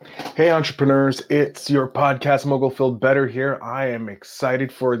Hey entrepreneurs, it's your podcast mogul Phil Better here. I am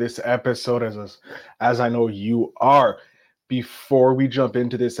excited for this episode as I know you are. Before we jump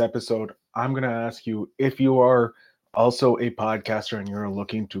into this episode, I'm going to ask you if you are also a podcaster and you're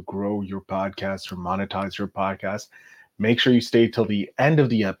looking to grow your podcast or monetize your podcast, make sure you stay till the end of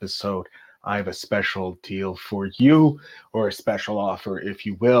the episode. I have a special deal for you, or a special offer, if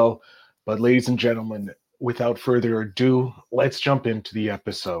you will. But ladies and gentlemen, without further ado, let's jump into the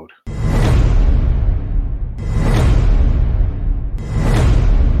episode.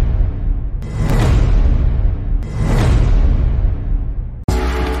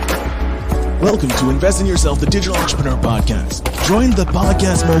 Welcome to Invest in Yourself, the Digital Entrepreneur Podcast. Join the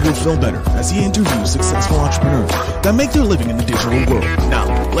podcast mogul Phil Better as he interviews successful entrepreneurs that make their living in the digital world.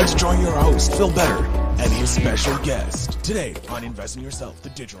 Now, let's join your host, Phil Better, and his special guest today on Invest in Yourself, the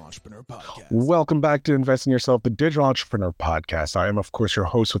Digital Entrepreneur Podcast. Welcome back to Invest in Yourself, the Digital Entrepreneur Podcast. I am, of course, your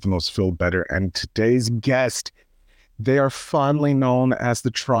host with the most, Phil Better, and today's guest, they are fondly known as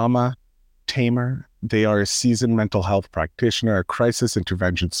the Trauma Tamer. They are a seasoned mental health practitioner, a crisis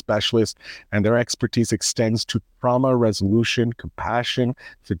intervention specialist, and their expertise extends to trauma resolution, compassion,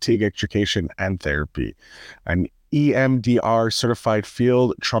 fatigue education, and therapy. An EMDR certified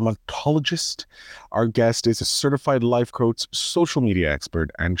field traumatologist. Our guest is a certified life coach, social media expert,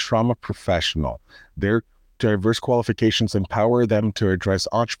 and trauma professional. Their diverse qualifications empower them to address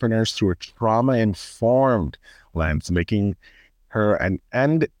entrepreneurs through a trauma-informed lens, making her an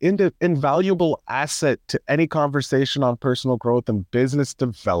invaluable asset to any conversation on personal growth and business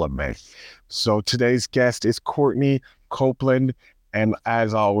development. So today's guest is Courtney Copeland, and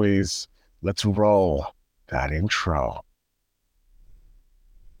as always, let's roll that intro.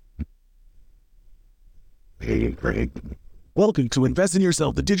 Welcome to Invest in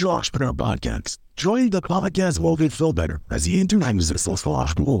Yourself, the Digital Entrepreneur Podcast. Join the podcast mogul Phil Better as he interviews successful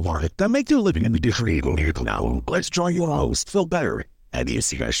entrepreneurs that make their living in the digital world. Now, let's join your host, Phil Better, and his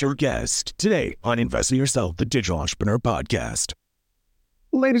special guest today on Invest in Yourself, the Digital Entrepreneur Podcast.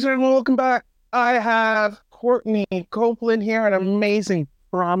 Ladies and gentlemen, welcome back. I have Courtney Copeland here, an amazing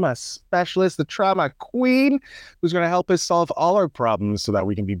trauma specialist, the trauma queen, who's going to help us solve all our problems so that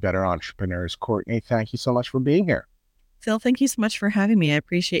we can be better entrepreneurs. Courtney, thank you so much for being here. Phil, thank you so much for having me. I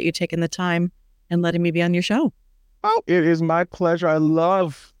appreciate you taking the time and letting me be on your show. Oh, it is my pleasure. I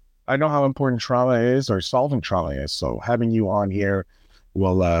know how important trauma is, or solving trauma is. So having you on here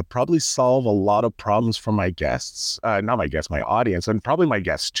will probably solve a lot of problems for my guests. Not my guests, my audience, and probably my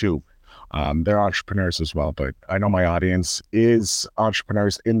guests too. They're entrepreneurs as well, but I know my audience is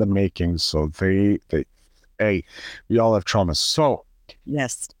entrepreneurs in the making. So we all have trauma. So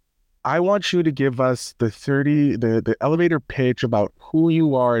yes. I want you to give us the elevator pitch about who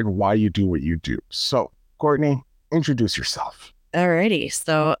you are and why you do what you do. So, Courtney, introduce yourself. Alrighty.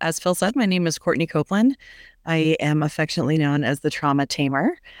 So, as Phil said, my name is Courtney Copeland. I am affectionately known as the Trauma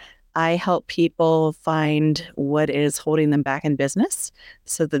Tamer. I help people find what is holding them back in business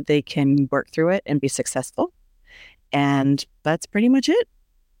so that they can work through it and be successful. And that's pretty much it.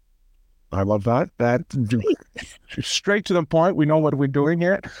 I love that. Straight to the point. We know what we're doing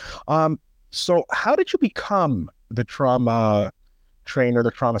here. So how did you become the trauma trainer,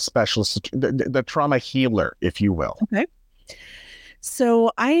 the trauma specialist, the trauma healer, if you will? Okay.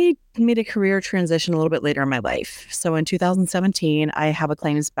 So I made a career transition a little bit later in my life. So in 2017, I have a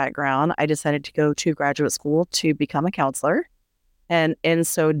claims background. I decided to go to graduate school to become a counselor. And in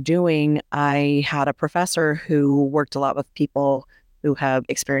so doing, I had a professor who worked a lot with people who have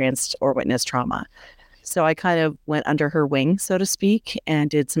experienced or witnessed trauma. So I kind of went under her wing, so to speak, and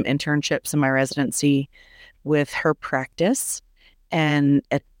did some internships in my residency with her practice. And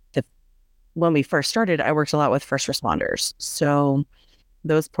when we first started, I worked a lot with first responders. So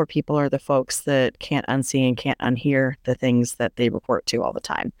those poor people are the folks that can't unsee and can't unhear the things that they report to all the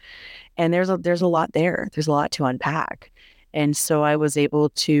time. And there's a lot there. There's a lot to unpack. And so I was able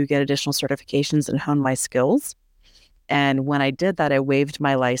to get additional certifications and hone my skills. And when I did that, I waived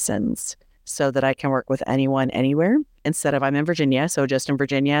my license so that I can work with anyone, anywhere. Instead of, I'm in Virginia, so just in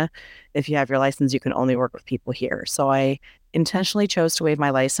Virginia, if you have your license, you can only work with people here. So I intentionally chose to waive my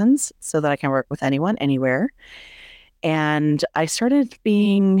license so that I can work with anyone, anywhere. And I started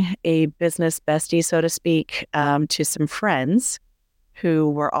being a business bestie, so to speak, to some friends who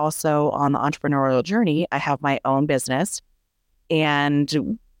were also on the entrepreneurial journey. I have my own business,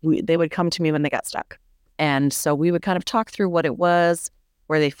 and they would come to me when they got stuck. And so we would kind of talk through what it was,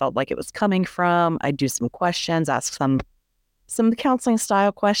 where they felt like it was coming from. I'd do some questions, ask some counseling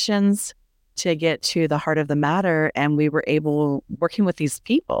style questions to get to the heart of the matter. And we were able, working with these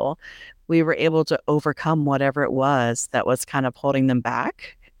people, we were able to overcome whatever it was that was kind of holding them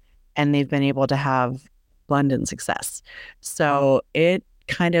back and they've been able to have abundant success. So that's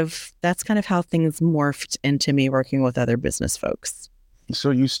kind of how things morphed into me working with other business folks. So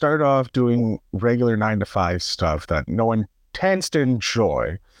you start off doing regular 9 to 5 stuff that no one tends to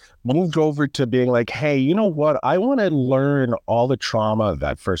enjoy, moved over to being like, hey, you know what? I want to learn all the trauma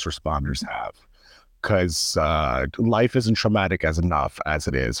that first responders have, because life isn't traumatic as enough as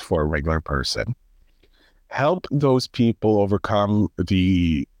it is for a regular person. Help those people overcome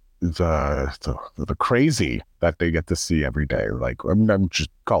the crazy that they get to see every day. Like, I'm just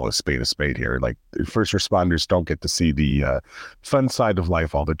call a spade here. Like, first responders don't get to see the fun side of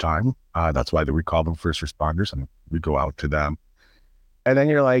life all the time. That's why we call them first responders, and we go out to them. And then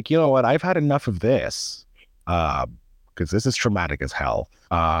you're like, you know what? I've had enough of this, because this is traumatic as hell.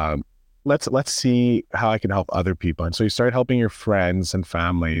 Let's see how I can help other people. And so you start helping your friends and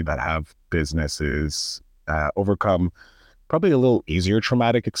family that have businesses overcome probably a little easier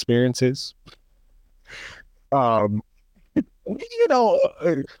traumatic experiences. On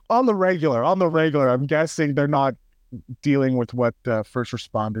the regular, I'm guessing they're not dealing with what first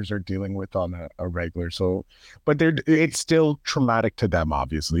responders are dealing with on a regular. So, but it's still traumatic to them,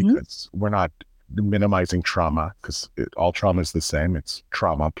 obviously, because we're not minimizing trauma, because all trauma is the same. It's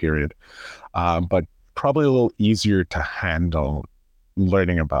trauma, period. But probably a little easier to handle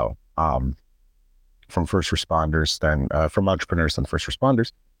learning about from first responders than from entrepreneurs than first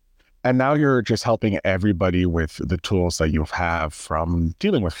responders. And now you're just helping everybody with the tools that you have from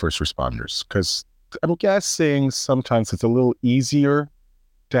dealing with first responders, because I'm guessing sometimes it's a little easier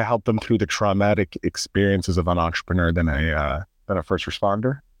to help them through the traumatic experiences of an entrepreneur than a first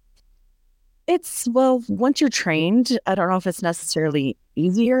responder. Once you're trained, I don't know if it's necessarily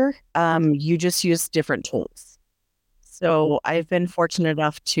easier. You just use different tools. So I've been fortunate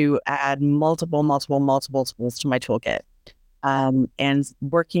enough to add multiple tools to my toolkit. And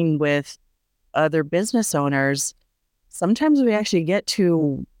working with other business owners, sometimes we actually get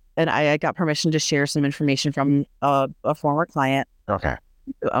to, and I got permission to share some information from a former client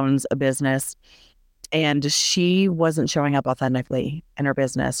who owns a business, and she wasn't showing up authentically in her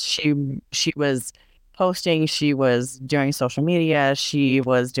business. She was posting, she was doing social media, she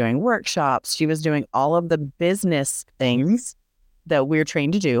was doing workshops, she was doing all of the business things that we're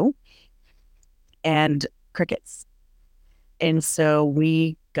trained to do, and crickets. And so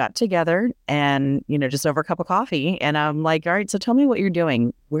we got together and, just over a cup of coffee, and I'm like, all right, so tell me what you're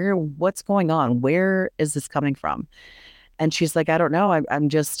doing. What's going on? Where is this coming from? And she's like, I don't know. I'm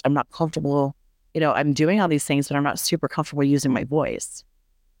not comfortable. I'm doing all these things, but I'm not super comfortable using my voice.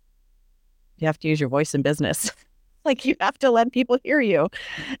 You have to use your voice in business. Like, you have to let people hear you.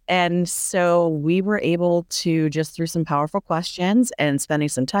 And so we were able to, just through some powerful questions and spending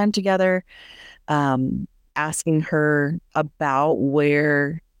some time together, asking her about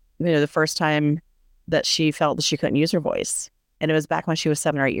where, the first time that she felt that she couldn't use her voice. And it was back when she was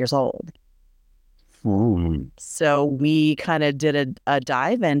 7 or 8 years old. Ooh. So we kind of did a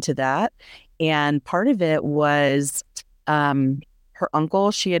dive into that. And part of it was her uncle.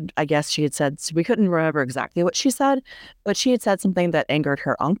 She had said, so we couldn't remember exactly what she said, but she had said something that angered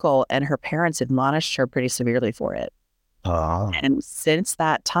her uncle, and her parents admonished her pretty severely for it. And since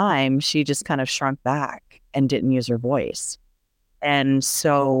that time, she just kind of shrunk back and didn't use her voice. And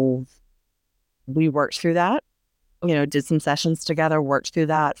so we worked through that, did some sessions together, worked through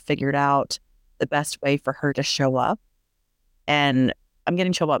that, figured out the best way for her to show up. And I'm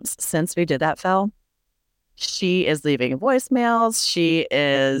getting chill bumps since we did that, Phil. She is leaving voicemails. She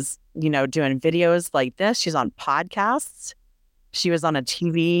is, doing videos like this. She's on podcasts. She was on a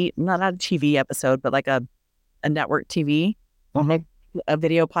TV, not a TV episode, but like a network TV, a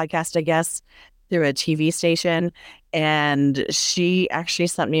video podcast, I guess, through a TV station. And she actually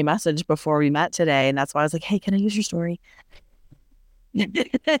sent me a message before we met today. And that's why I was like, hey, can I use your story?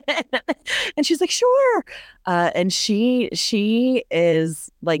 And she's like, sure. And she is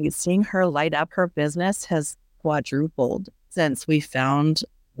like, seeing her light up her business has quadrupled since we found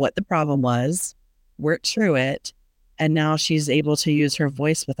what the problem was, worked through it, and now she's able to use her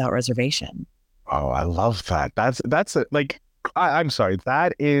voice without reservation. Oh, I love that. That's I'm sorry.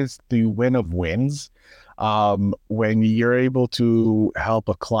 That is the win of wins. When you're able to help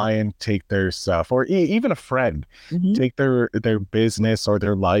a client take their stuff, or even a friend, take their business or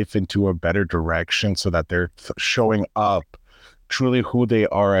their life into a better direction, so that they're showing up truly who they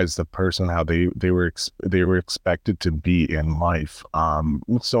are as the person, how they were expected to be in life.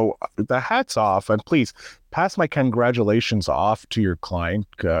 So the hat's off, and please pass my congratulations off to your client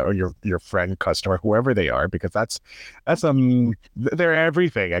or your friend, customer, whoever they are, because that's they're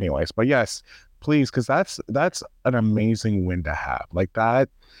everything anyways. But yes, please, because that's an amazing win to have. Like that,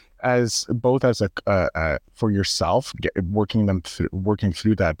 as both as a for yourself, working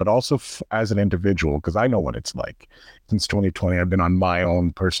through that, but also as an individual, because I know what it's like. Since 2020, I've been on my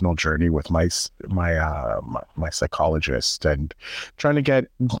own personal journey with my psychologist and trying to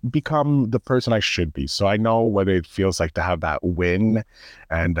become the person I should be. So I know what it feels like to have that win,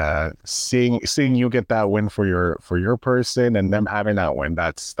 and seeing you get that win for your person and them having that win.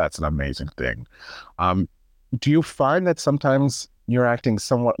 That's an amazing thing. Do you find that sometimes you're acting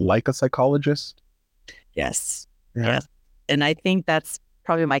somewhat like a psychologist? Yes. Yeah. Yes. And I think that's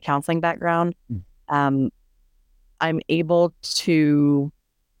probably my counseling background. I'm able to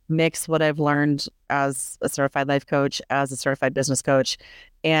mix what I've learned as a certified life coach, as a certified business coach,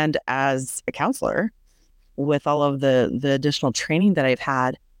 and as a counselor with all of the additional training that I've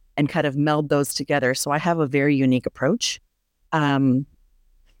had, and kind of meld those together. So I have a very unique approach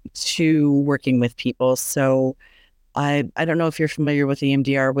to working with people. So I don't know if you're familiar with the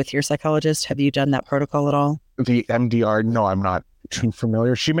EMDR with your psychologist. Have you done that protocol at all? The MDR, no, I'm not too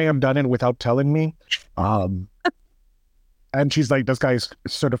familiar. She may have done it without telling me. And she's like, this guy's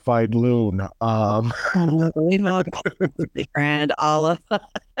certified loon. We've all and all of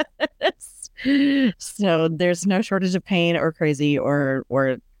us. So there's no shortage of pain or crazy or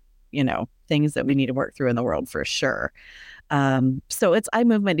things that we need to work through in the world for sure. So it's eye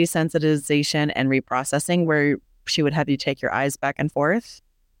movement desensitization and reprocessing, where she would have you take your eyes back and forth.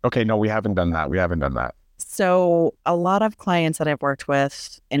 Okay, no, we haven't done that. So a lot of clients that I've worked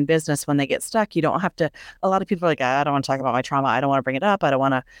with in business, when they get stuck, you don't have to, a lot of people are like, I don't want to talk about my trauma. I don't want to bring it up.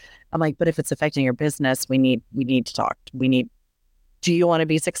 I'm like, but if it's affecting your business, we need to talk. Do you want to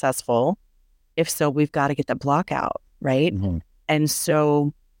be successful? If so, we've got to get the block out. Right. Mm-hmm. And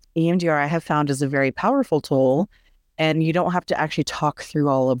so EMDR I have found is a very powerful tool, and you don't have to actually talk through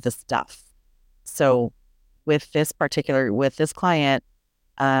all of the stuff. So with this client,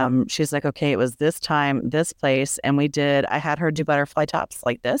 she's like, okay, it was this time, this place. And I had her do butterfly tops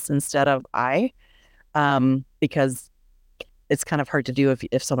like this instead of because it's kind of hard to do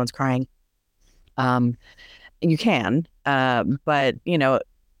if someone's crying. You can, but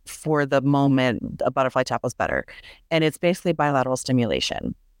for the moment, a butterfly top was better. And it's basically bilateral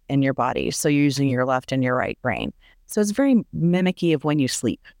stimulation in your body. So you're using your left and your right brain. So it's very mimicky of when you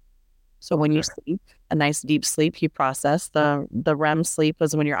sleep. So when you sleep, a nice deep sleep, you process. The REM sleep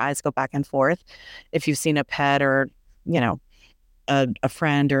is when your eyes go back and forth. If you've seen a pet or, a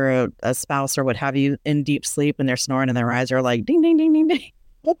friend or a spouse or what have you in deep sleep and they're snoring and their eyes are like ding, ding, ding, ding, ding.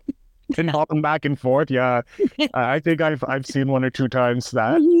 And hopping back and forth. Yeah. I think I've seen one or two times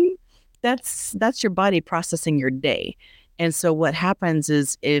that. That's your body processing your day. And so what happens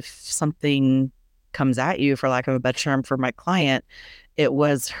is if something comes at you, for lack of a better term, for my client, it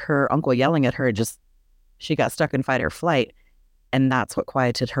was her uncle yelling at her. She got stuck in fight or flight, and that's what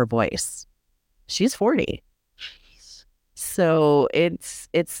quieted her voice. She's 40. So it's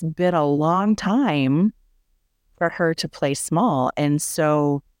been a long time for her to play small. And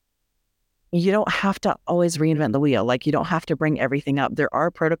so you don't have to always reinvent the wheel. Like, you don't have to bring everything up. There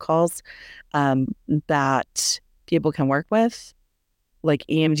are protocols that people can work with, like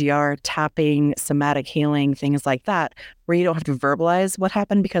EMDR, tapping, somatic healing, things like that, where you don't have to verbalize what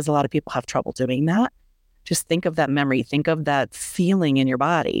happened, because a lot of people have trouble doing that. Just think of that memory, think of that feeling in your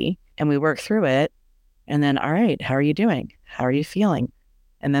body, and we work through it. And then, all right, how are you doing? How are you feeling?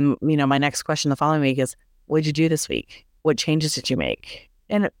 And then, my next question the following week is, what did you do this week? What changes did you make?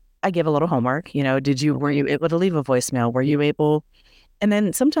 And I give a little homework, were you able to leave a voicemail? Were you able? And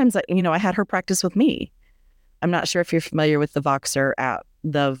then sometimes, I had her practice with me. I'm not sure if you're familiar with the Voxer app.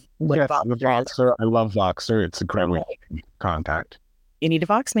 The Voxer. I love Voxer. It's a great contact. You need to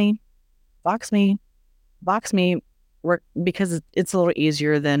Vox me. Work, because it's a little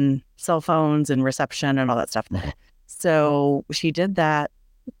easier than cell phones and reception and all that stuff. Mm-hmm. So she did that,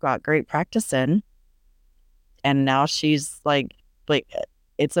 got great practice in, and now she's like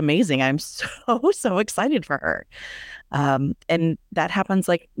it's amazing. I'm so excited for her. And that happens,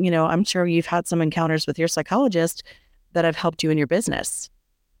 I'm sure you've had some encounters with your psychologist that have helped you in your business.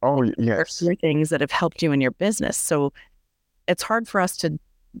 Oh, yes. There are things that have helped you in your business. So it's hard for us to,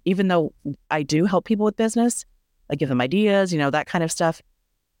 even though I do help people with business, I give them ideas, that kind of stuff.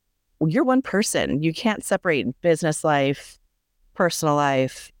 You're one person. You can't separate business life, personal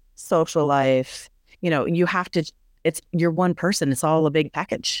life, social life. You have to, you're one person. It's all a big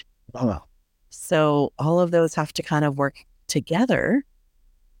package. Oh. So all of those have to kind of work together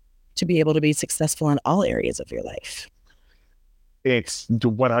to be able to be successful in all areas of your life. It's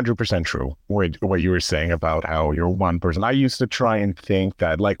 100% true what you were saying about how you're one person. I used to try and think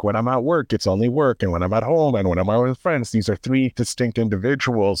that like when I'm at work, it's only work. And when I'm at home and when I'm out with friends, these are three distinct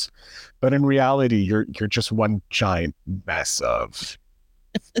individuals. But in reality, you're just one giant mess of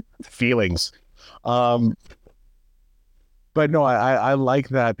feelings. Um, but no, I like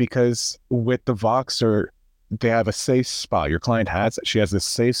that because with the Voxer, they have a safe spot. Your client she has a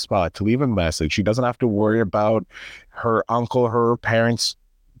safe spot to leave a message. She doesn't have to worry about her uncle, her parents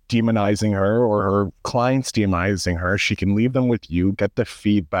demonizing her or her clients demonizing her. She can leave them with you, get the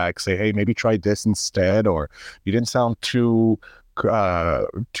feedback, say, hey, maybe try this instead, or you didn't sound too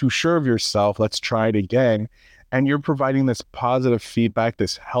sure of yourself. Let's try it again. And you're providing this positive feedback,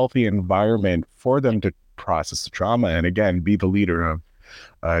 this healthy environment for them to process the trauma and again be the leader of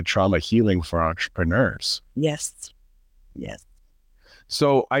trauma healing for entrepreneurs. Yes. Yes.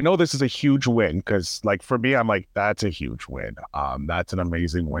 So I know this is a huge win because like for me, I'm like, that's a huge win. That's an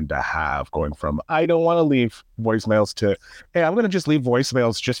amazing win to have going from, I don't want to leave voicemails to, hey, I'm going to just leave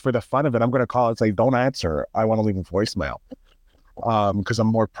voicemails just for the fun of it. I'm going to call and say, don't answer. I want to leave a voicemail because I'm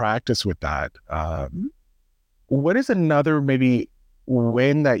more practiced with that. What is another maybe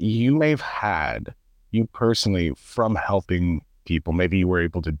win that you may have had, you personally, from helping people? Maybe you were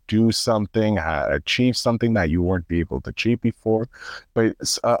able to do something, achieve something that you weren't able to achieve before, but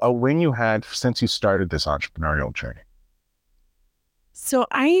a win you had since you started this entrepreneurial journey. So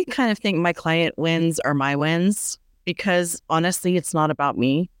I kind of think my client wins are my wins because honestly, it's not about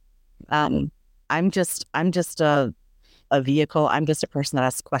me. I'm just a vehicle. I'm just a person that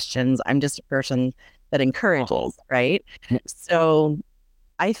asks questions. I'm just a person that encourages, right? So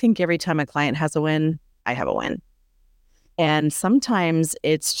I think every time a client has a win, I have a win. And sometimes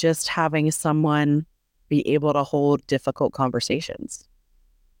it's just having someone be able to hold difficult conversations.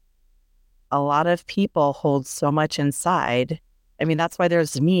 A lot of people hold so much inside. I mean, that's why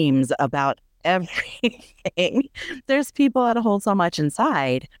there's memes about everything. There's people that hold so much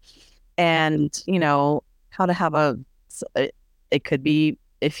inside. And, how to have it could be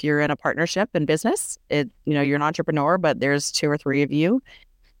if you're in a partnership in business, you're an entrepreneur, but there's 2 or 3 of you,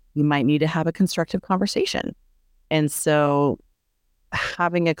 you might need to have a constructive conversation. And so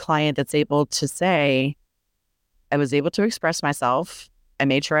having a client that's able to say, I was able to express myself, I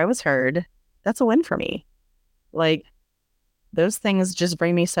made sure I was heard, that's a win for me. Like, those things just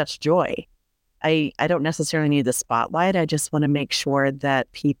bring me such joy. I don't necessarily need the spotlight. I just want to make sure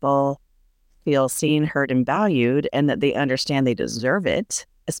that people feel seen, heard, and valued, and that they understand they deserve it,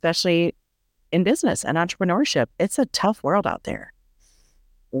 especially in business and entrepreneurship. It's a tough world out there.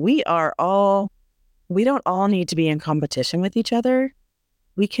 We don't all need to be in competition with each other.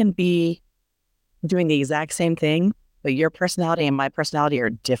 We can be doing the exact same thing, but your personality and my personality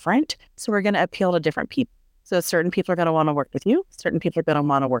are different. So we're going to appeal to different people. So certain people are going to want to work with you. Certain people are going to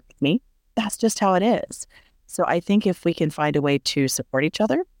want to work with me. That's just how it is. So I think if we can find a way to support each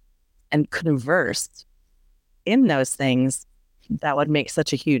other and converse in those things, that would make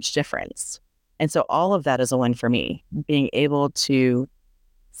such a huge difference. And so all of that is a win for me, being able to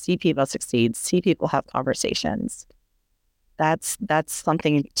see people succeed, see people have conversations. That's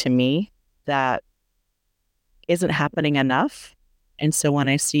something to me that isn't happening enough. And so when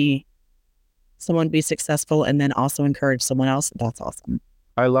I see someone be successful and then also encourage someone else, that's awesome.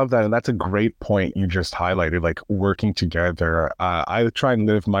 I love that. And that's a great point you just highlighted, like working together. I try and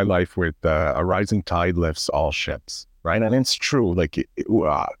live my life with a rising tide lifts all ships, right? And it's true. Like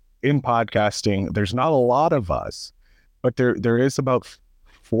in podcasting, there's not a lot of us, but there is about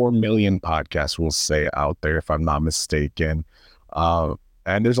 4 million podcasts, we'll say, out there, if I'm not mistaken.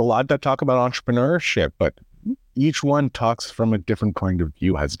 And there's a lot that talk about entrepreneurship, but each one talks from a different point of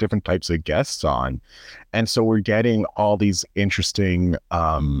view, has different types of guests on. And so we're getting all these interesting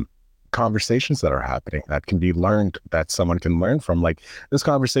conversations that are happening that can be learned, that someone can learn from. Like this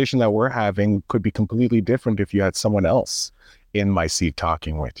conversation that we're having could be completely different if you had someone else in my seat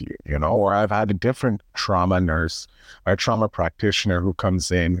talking with you, or I've had a different trauma nurse or trauma practitioner who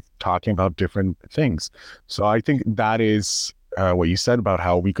comes in talking about different things. So I think that is what you said about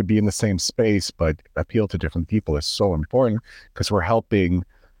how we could be in the same space, but appeal to different people is so important because we're helping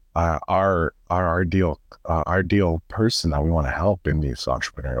our ideal person that we want to help in this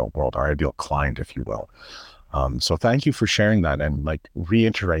entrepreneurial world, our ideal client, if you will. So thank you for sharing that and like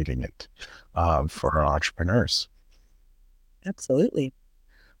reiterating it for our entrepreneurs. Absolutely.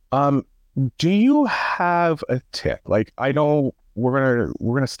 Do you have a tip? Like, I know we're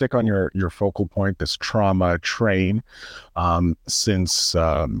gonna stick on your focal point, this trauma train, since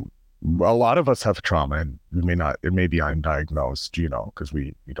a lot of us have trauma, and it may be undiagnosed, because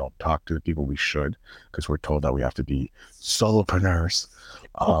we don't talk to the people we should, because we're told that we have to be solopreneurs,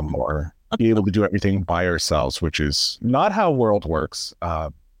 or be able to do everything by ourselves, which is not how world works.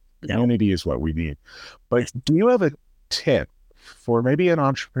 Community is what we need. But do you have a tip for maybe an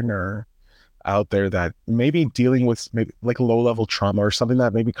entrepreneur out there that maybe dealing with maybe like low-level trauma or something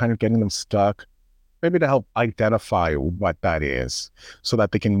that maybe kind of getting them stuck, maybe to help identify what that is so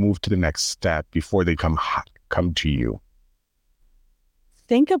that they can move to the next step before they come to you?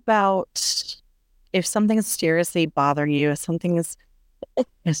 Think about if something is seriously bothering you, if something is,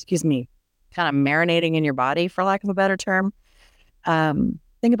 excuse me, kind of marinating in your body, for lack of a better term,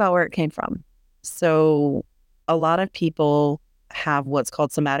 think about where it came from. So a lot of people have what's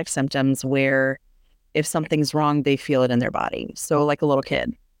called somatic symptoms, where if something's wrong, they feel it in their body. So like a little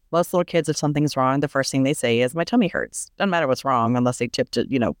kid. Most little kids, if something's wrong, the first thing they say is, my tummy hurts. Doesn't matter what's wrong unless they tip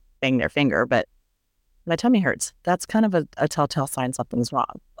to, bang their finger, but my tummy hurts. That's kind of a telltale sign something's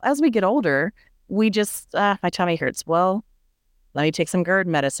wrong. As we get older, we just, my tummy hurts. Well, let me take some GERD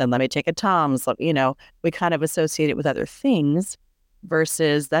medicine. Let me take a Tums. We kind of associate it with other things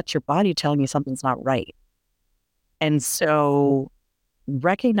versus that's your body telling you something's not right. And so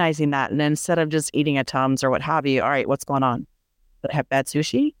recognizing that, and then instead of just eating a Tums or what have you, all right, what's going on? Did I have bad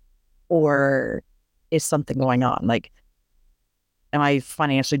sushi? Or is something going on? Like, am I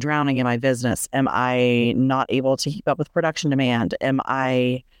financially drowning in my business? Am I not able to keep up with production demand? Am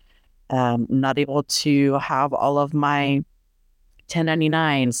I not able to have all of my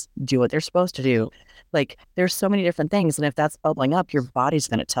 1099s do what they're supposed to do? Like, there's so many different things. And if that's bubbling up, your body's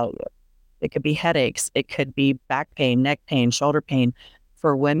going to tell you. It could be headaches. It could be back pain, neck pain, shoulder pain.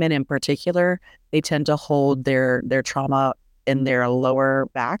 For women in particular, they tend to hold their trauma in their lower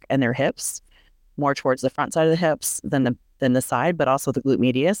back and their hips, more towards the front side of the hips than the side, but also the glute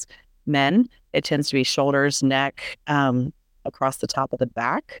medius. Men, it tends to be shoulders, neck, across the top of the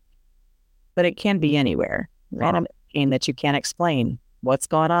back, but it can be anywhere. Random pain that you can't explain. What's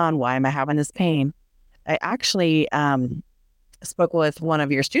going on? Why am I having this pain? I actually spoke with one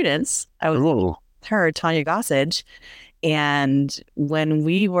of your students. I was with her, Tanya Gossage. And when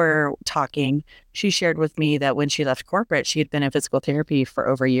we were talking, she shared with me that when she left corporate, she had been in physical therapy for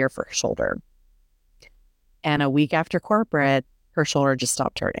over a year for her shoulder. And a week after corporate, her shoulder just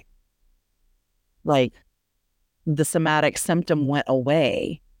stopped hurting. Like, the somatic symptom went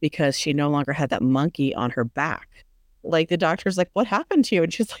away because she no longer had that monkey on her back. Like, the doctor's like, what happened to you?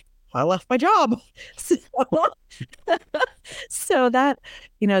 And she's like, I left my job. So that,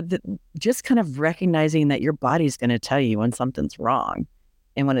 just kind of recognizing that your body's going to tell you when something's wrong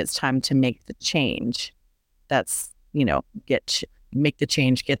and when it's time to make the change. That's, make the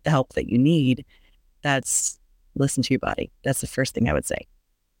change, get the help that you need. That's listen to your body. That's the first thing I would say.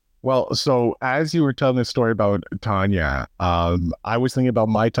 Well, so as you were telling the story about Tanya, I was thinking about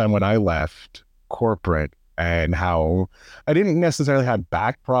my time when I left corporate and how I didn't necessarily have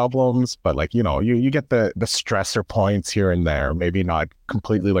back problems, but like, you get the stressor points here and there, maybe not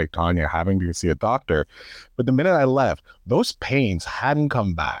completely like Tanya having to see a doctor. But the minute I left, those pains hadn't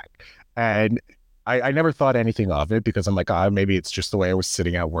come back. And I never thought anything of it because I'm like, maybe it's just the way I was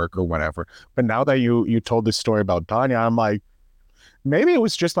sitting at work or whatever. But now that you told this story about Tanya, I'm like, maybe it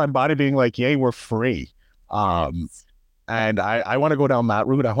was just my body being like, yay, we're free. And I want to go down that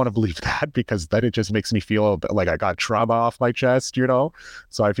route. I want to believe that because then it just makes me feel like I got trauma off my chest,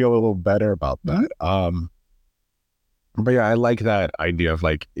 so I feel a little better about that. But yeah, I like that idea of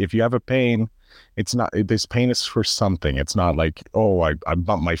like, if you have a pain, it's not, this pain is for something. It's not like, oh, I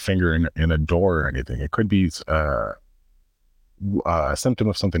bumped my finger in a door or anything. It could be a symptom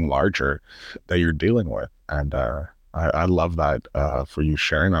of something larger that you're dealing with. And I love that for you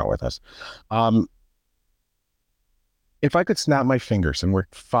sharing that with us. If I could snap my fingers and we're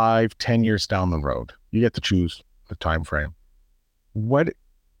 5-10 years down the road, you get to choose the time frame. What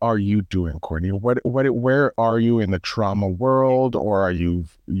are you doing, Courtney? Where are you in the trauma world, or are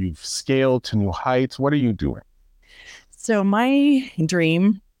you've scaled to new heights? What are you doing? So my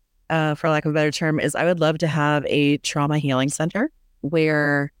dream, for lack of a better term, is I would love to have a trauma healing center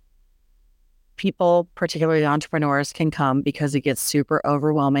where people, particularly entrepreneurs, can come because it gets super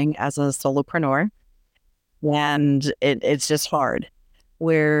overwhelming as a solopreneur. And it's just hard,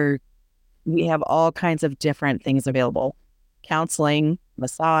 where we have all kinds of different things available: counseling,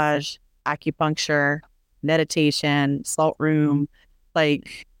 massage, acupuncture, meditation, salt room,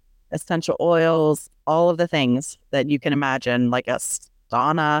 like essential oils, all of the things that you can imagine, like a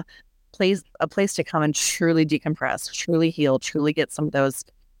sauna, a place to come and truly decompress, truly heal, truly get some of those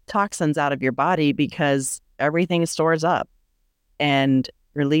toxins out of your body, because everything stores up. And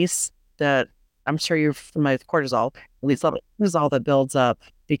release the, I'm sure you're familiar with cortisol, release all the cortisol that builds up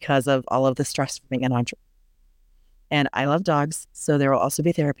because of all of the stress from being an entrepreneur. And I love dogs, so there will also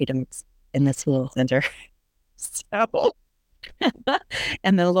be therapy dogs in this little center. So,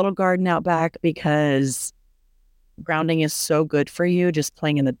 and then a little garden out back because grounding is so good for you. Just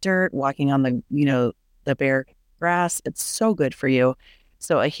playing in the dirt, walking on the, the bare grass. It's so good for you.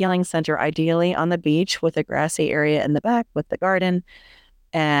 So a healing center, ideally on the beach with a grassy area in the back with the garden,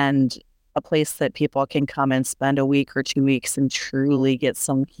 and a place that people can come and spend a week or 2 weeks and truly get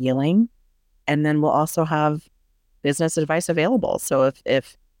some healing. And then we'll also have business advice available. So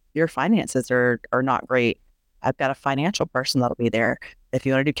if your finances are not great, I've got a financial person that'll be there. If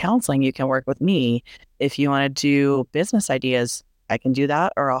you want to do counseling, you can work with me. If you want to do business ideas, I can do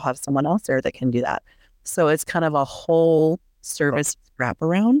that, or I'll have someone else there that can do that. So it's kind of a whole service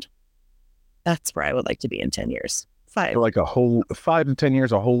wraparound. That's where I would like to be in 10 years. 5. Like a whole 5 to 10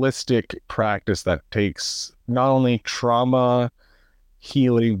 years, a holistic practice that takes not only trauma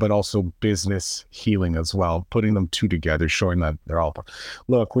healing, but also business healing as well, putting them two together, showing that they're all,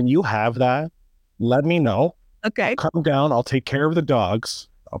 look, when you have that, let me know. Okay. Come down. I'll take care of the dogs.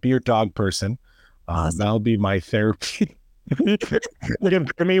 I'll be your dog person. Awesome. That'll be my therapy. You can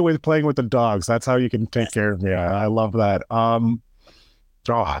pay me with playing with the dogs. That's how you can take care of me. I love that.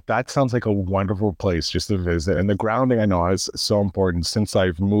 That sounds like a wonderful place just to visit. And the grounding, I know, is so important. Since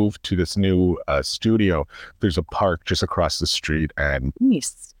I've moved to this new studio, there's a park just across the street, and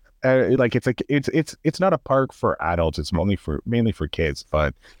Nice. It's not a park for adults. It's mainly for kids.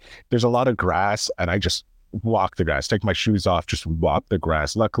 But there's a lot of grass, and I just walk the grass, take my shoes off, just walk the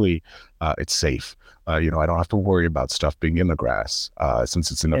grass. Luckily, it's safe. I don't have to worry about stuff being in the grass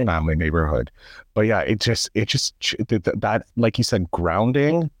since it's in a family neighborhood. But yeah, that, like you said,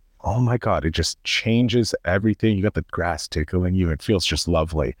 grounding. Oh my God, it just changes everything. You got the grass tickling you. It feels just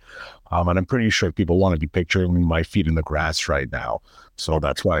lovely. And I'm pretty sure people want to be picturing my feet in the grass right now. So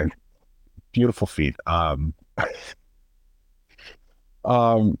that's why beautiful feet.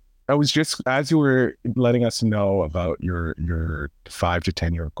 I was just, as you were letting us know about your 5 to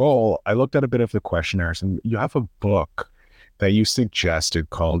 10 year goal, I looked at a bit of the questionnaires, and you have a book that you suggested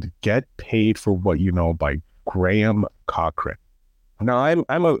called Get Paid for What You Know by Graham Cochran. Now,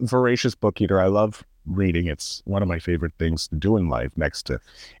 I'm a voracious book eater. I love reading. It's one of my favorite things to do in life, next to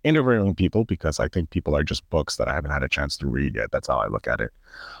interviewing people, because I think people are just books that I haven't had a chance to read yet. That's how I look at it.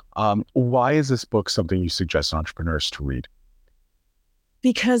 Why is this book something you suggest entrepreneurs to read?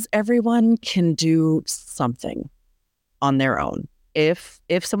 Because everyone can do something on their own. If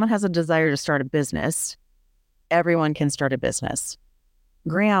someone has a desire to start a business, everyone can start a business.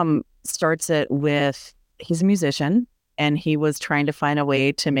 Graham starts it with, he's a musician, and he was trying to find a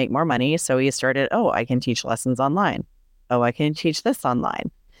way to make more money. So he started, I can teach lessons online. I can teach this online.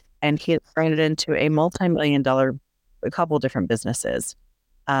 And he turned it into a multi-million-dollar, a couple different businesses.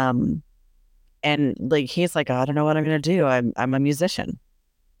 And he's like, I don't know what I'm going to do. I'm a musician.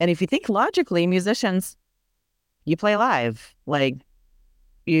 And if you think logically, musicians, you play live. Like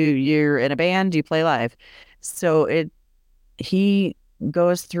you're in a band, you play live. So he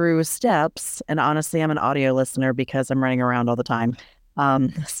goes through steps, and honestly, I'm an audio listener because I'm running around all the time.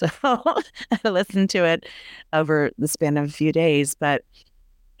 So I listened to it over the span of a few days, but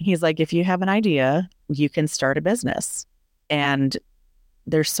he's like, if you have an idea, you can start a business. And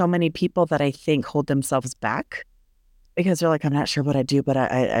there's so many people that I think hold themselves back because they're like, I'm not sure what I do, but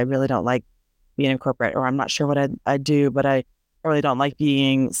I really don't like being in corporate, or I'm not sure what I do, but I really don't like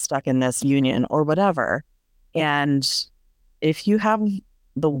being stuck in this union or whatever. And if you have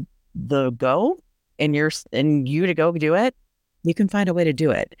the go and you to go do it, you can find a way to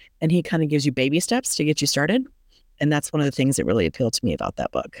do it. And he kind of gives you baby steps to get you started. And that's one of the things that really appealed to me about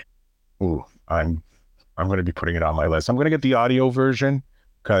that book. Ooh, I'm going to be putting it on my list. I'm going to get the audio version,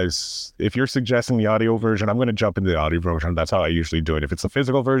 because if you're suggesting the audio version, I'm going to jump into the audio version. That's how I usually do it. If it's a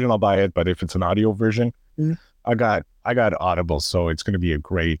physical version, I'll buy it. But if it's an audio version, I got Audible, so it's going to be a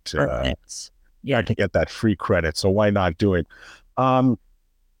great. I can get that free credit, so why not do it? I'm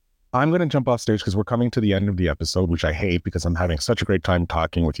going to jump off stage because we're coming to the end of the episode, which I hate because I'm having such a great time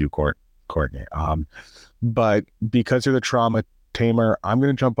talking with you, Courtney. But because you're the trauma tamer, I'm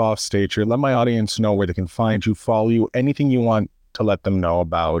going to jump off stage here. Let my audience know where they can find you, follow you, anything you want to let them know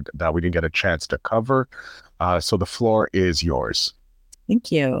about that we didn't get a chance to cover. So the floor is yours.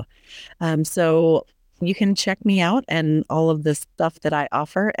 Thank you. So you can check me out and all of the stuff that I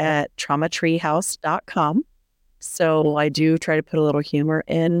offer at traumatreehouse.com. So I do try to put a little humor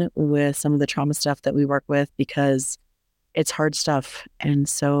in with some of the trauma stuff that we work with, because it's hard stuff. And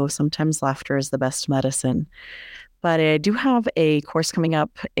so sometimes laughter is the best medicine. But I do have a course coming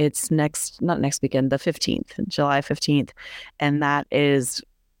up. It's not next weekend, the 15th, July 15th. And that is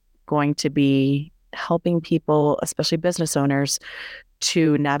going to be helping people, especially business owners,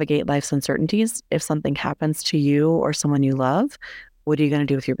 to navigate life's uncertainties. If something happens to you or someone you love, what are you going to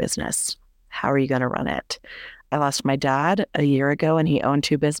do with your business? How are you going to run it? I lost my dad a year ago and he owned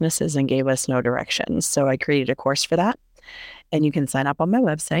 2 businesses and gave us no direction. So I created a course for that. And you can sign up on my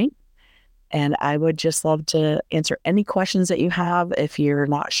website. And I would just love to answer any questions that you have. If you're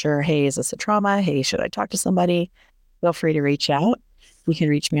not sure, hey, is this a trauma? Hey, should I talk to somebody? Feel free to reach out. You can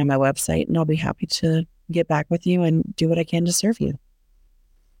reach me on my website and I'll be happy to get back with you and do what I can to serve you.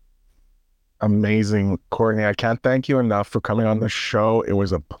 Amazing, Courtney. I can't thank you enough for coming on the show. It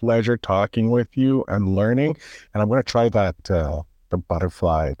was a pleasure talking with you and learning. And I'm going to try that, the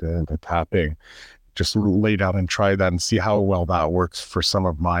butterfly, the tapping. Just lay down and try that and see how well that works for some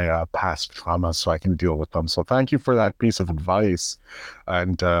of my past traumas so I can deal with them. So thank you for that piece of advice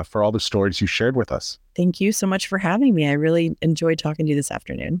and for all the stories you shared with us. Thank you so much for having me. I really enjoyed talking to you this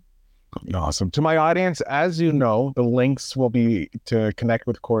afternoon. Awesome. To my audience, as you know, the links will be to connect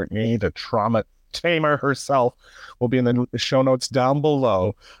with Courtney, the trauma tamer herself, will be in the show notes down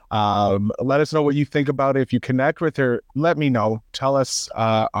below. Let us know what you think about it. If you connect with her, let me know. Tell us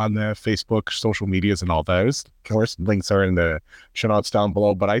on the Facebook, social medias, and all those. Of course, links are in the show notes down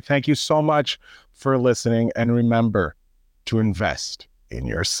below. But I thank you so much for listening. And remember to invest in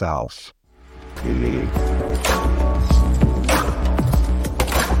yourself.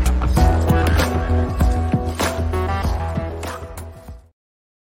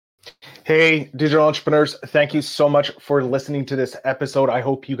 Hey, digital entrepreneurs, thank you so much for listening to this episode. I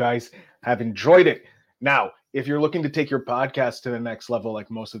hope you guys have enjoyed it. Now, if you're looking to take your podcast to the next level, like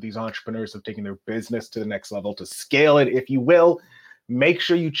most of these entrepreneurs have taken their business to the next level, to scale it, if you will, make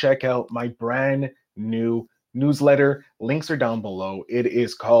sure you check out my brand new newsletter. Links are down below. It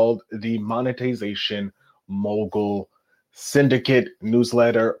is called the Monetization Mogul Syndicate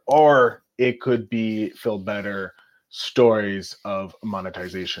newsletter, or it could be Feel Better Stories of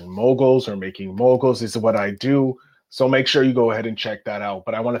Monetization Moguls, or Making Moguls. This is what I do. So make sure you go ahead and check that out.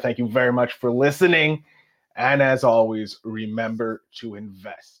 But I want to thank you very much for listening. And as always, remember to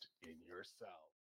invest in yourself.